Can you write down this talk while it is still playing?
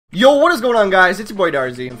Yo, what is going on, guys? It's your boy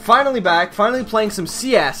Darzi. I'm finally back, finally playing some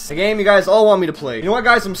CS, a game you guys all want me to play. You know what,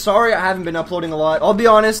 guys? I'm sorry I haven't been uploading a lot. I'll be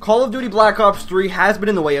honest, Call of Duty Black Ops 3 has been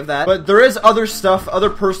in the way of that, but there is other stuff, other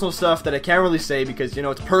personal stuff that I can't really say because, you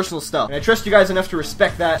know, it's personal stuff. And I trust you guys enough to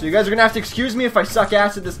respect that, so you guys are gonna have to excuse me if I suck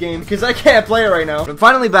ass at this game because I can't play it right now. But I'm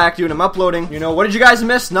finally back, dude. I'm uploading. You know, what did you guys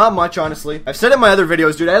miss? Not much, honestly. I've said in my other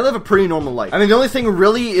videos, dude, I live a pretty normal life. I mean, the only thing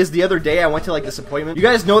really is the other day I went to, like, this appointment. You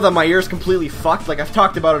guys know that my ear is completely fucked. Like, I've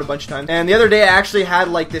talked about it a bunch of times. And the other day I actually had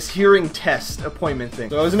like this hearing test appointment thing.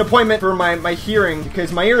 So it was an appointment for my hearing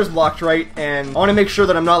because my ear is blocked, right? And I want to make sure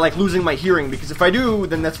that I'm not like losing my hearing because if I do,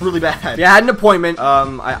 then that's really bad. Yeah, I had an appointment.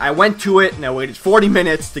 I went to it and I waited 40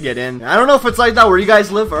 minutes to get in. I don't know if it's like that where you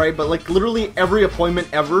guys live, alright? But like literally every appointment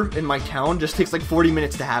ever in my town just takes like 40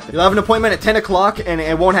 minutes to happen. You'll have an appointment at 10 o'clock and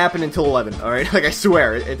it won't happen until 11, alright? Like I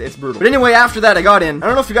swear, it's brutal. But anyway, after that I got in. I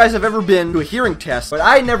don't know if you guys have ever been to a hearing test, but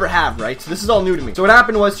I never have, right? So this is all new to me. So what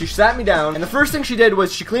happened was she sat me down and the first thing she did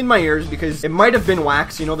was she cleaned my ears because it might have been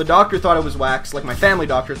wax. You know, the doctor thought it was wax. Like my family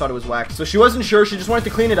doctor thought it was wax. So she wasn't sure. She just wanted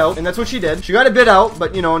to clean it out, and that's what she did. She got a bit out,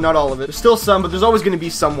 but you know, not all of it. There's still some, but there's always going to be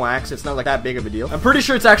some wax. It's not like that big of a deal. I'm pretty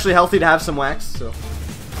sure it's actually healthy to have some wax, so.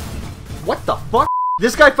 What the fuck?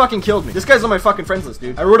 This guy fucking killed me. This guy's on my fucking friends list,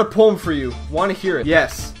 dude. I wrote a poem for you. Want to hear it?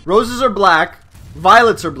 Yes. Roses are black.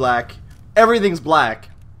 Violets are black. Everything's black.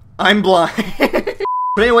 I'm blind.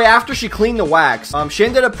 But anyway, after she cleaned the wax, she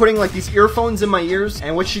ended up putting like these earphones in my ears,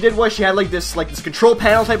 and what she did was she had like this control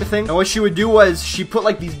panel type of thing, and what she would do was she put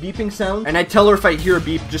like these beeping sounds, and I'd tell her if I hear a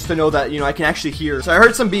beep just to know that, you know, I can actually hear. So I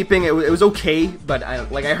heard some beeping. It was okay, but I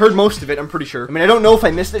heard most of it, I'm pretty sure. I mean, I don't know if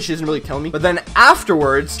I missed it. She doesn't really tell me. But then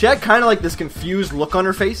afterwards, she had kind of like this confused look on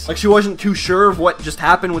her face, like she wasn't too sure of what just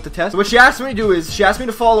happened with the test. So what she asked me to do is she asked me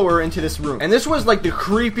to follow her into this room, and this was like the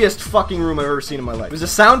creepiest fucking room I've ever seen in my life. It was a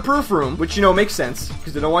soundproof room, which, you know, makes sense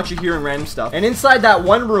because they don't want you hearing random stuff. And inside that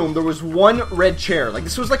one room, there was one red chair. Like,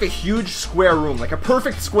 this was like a huge square room, like a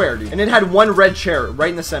perfect square, dude. And it had one red chair right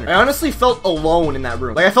in the center. I honestly felt alone in that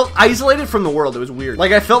room. Like, I felt isolated from the world. It was weird.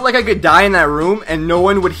 Like, I felt like I could die in that room and no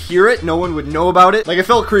one would hear it. No one would know about it. Like, it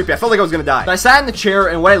felt creepy. I felt like I was gonna die. So I sat in the chair,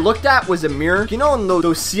 and what I looked at was a mirror. You know, in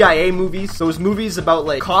those CIA movies, those movies about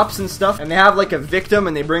like cops and stuff, and they have like a victim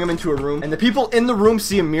and they bring them into a room, and the people in the room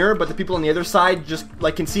see a mirror, but the people on the other side just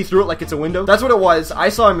like can see through it like it's a window. That's what it was. I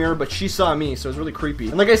saw a mirror, but she saw me, so it was really creepy.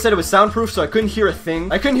 And like I said, it was soundproof, so I couldn't hear a thing.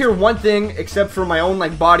 I couldn't hear one thing except for my own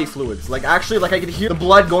like body fluids. Like actually, like I could hear the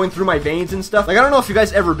blood going through my veins and stuff. Like I don't know if you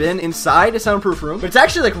guys ever been inside a soundproof room, but it's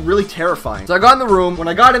actually like really terrifying. So I got in the room. When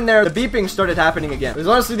I got in there, the beeping started happening again. It was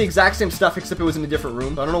honestly the exact same stuff except it was in a different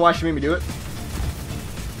room. So I don't know why she made me do it.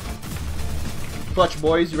 Clutch,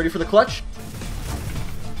 boys. You ready for the clutch?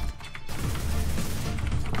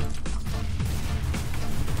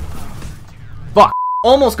 Fuck.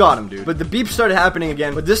 Almost got him, dude. But the beeps started happening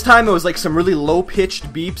again. But this time it was like some really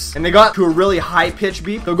low-pitched beeps. And they got to a really high-pitched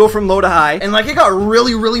beep. They'll go from low to high. And like it got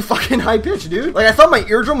really, really fucking high-pitched, dude. Like I thought my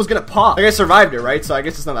eardrum was gonna pop. Like I survived it, right? So I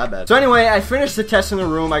guess it's not that bad. So anyway, I finished the test in the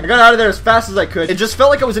room. I got out of there as fast as I could. It just felt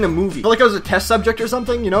like I was in a movie. I felt like I was a test subject or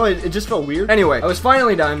something, you know? It just felt weird. Anyway, I was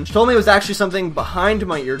finally done. She told me it was actually something behind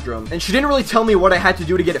my eardrum. And she didn't really tell me what I had to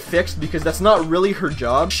do to get it fixed because that's not really her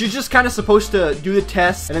job. She's just kind of supposed to do the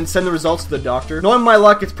test and then send the results to the doctor. Knowing my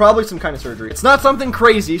luck, it's probably some kind of surgery. It's not something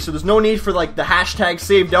crazy, so there's no need for like the hashtag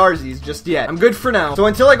save Darzies just yet. I'm good for now. So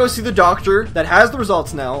until I go see the doctor that has the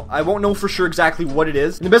results now, I won't know for sure exactly what it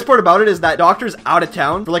is. And the best part about it is that doctor's out of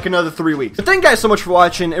town for like another 3 weeks. But thank you guys so much for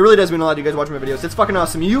watching. It really does mean a lot to you guys watching my videos. It's fucking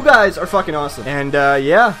awesome. You guys are fucking awesome. And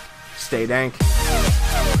yeah, stay dank.